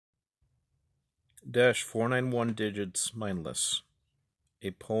-491 digits mindless.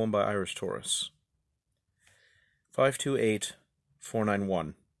 A poem by Irish Taurus.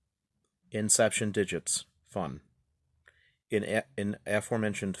 528491. Inception digits. Fun. In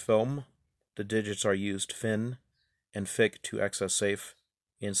aforementioned film, the digits are used fin and fic to access safe,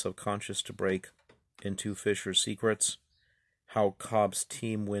 in subconscious to break into Fischer's secrets. How Cobb's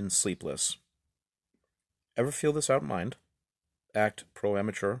team wins sleepless. Ever feel this out in mind? Act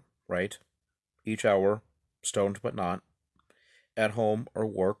pro-amateur, right? Each hour, stoned but not. At home or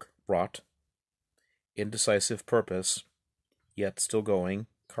work, wrought. Indecisive purpose, yet still going,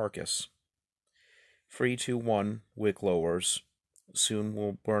 carcass. 321 wick lowers, soon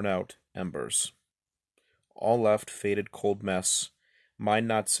will burn out embers. All left faded cold mess, mind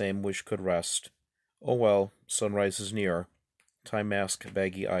not same wish could rest. Oh well, sunrise is near, time mask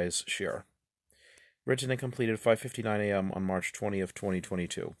baggy eyes share. Written and completed 5:59 a.m. on March 20th,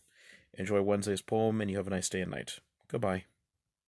 2022. Enjoy Wednesday's poem, and you have a nice day and night. Goodbye.